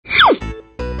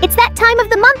It's that time of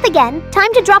the month again.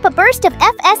 Time to drop a burst of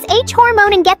FSH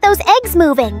hormone and get those eggs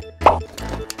moving.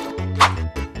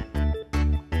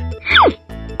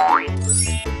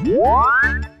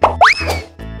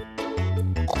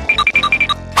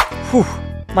 Whew,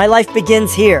 my life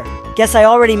begins here. Guess I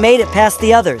already made it past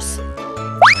the others.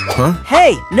 Huh?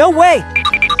 Hey, no way!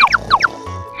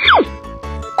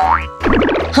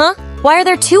 Huh? Why are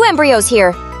there 2 embryos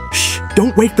here? Shh,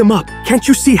 don't wake them up. Can't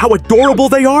you see how adorable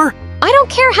they are? I don't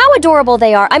care how adorable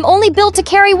they are. I'm only built to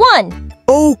carry 1.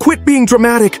 Oh, quit being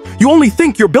dramatic. You only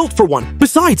think you're built for one.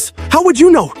 Besides, how would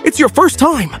you know? It's your first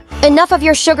time. Enough of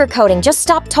your sugarcoating. Just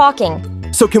stop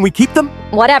talking. So can we keep them?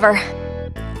 Whatever.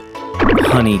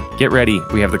 Honey, get ready.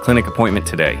 We have the clinic appointment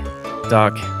today.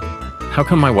 Doc, how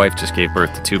come my wife just gave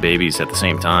birth to 2 babies at the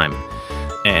same time?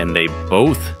 And they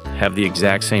both have the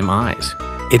exact same eyes.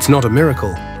 It's not a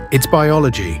miracle. It's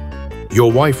biology.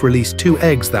 Your wife released 2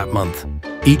 eggs that month.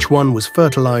 Each one was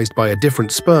fertilized by a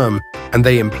different sperm, and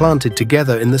they implanted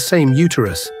together in the same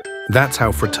uterus. That's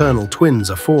how fraternal twins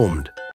are formed.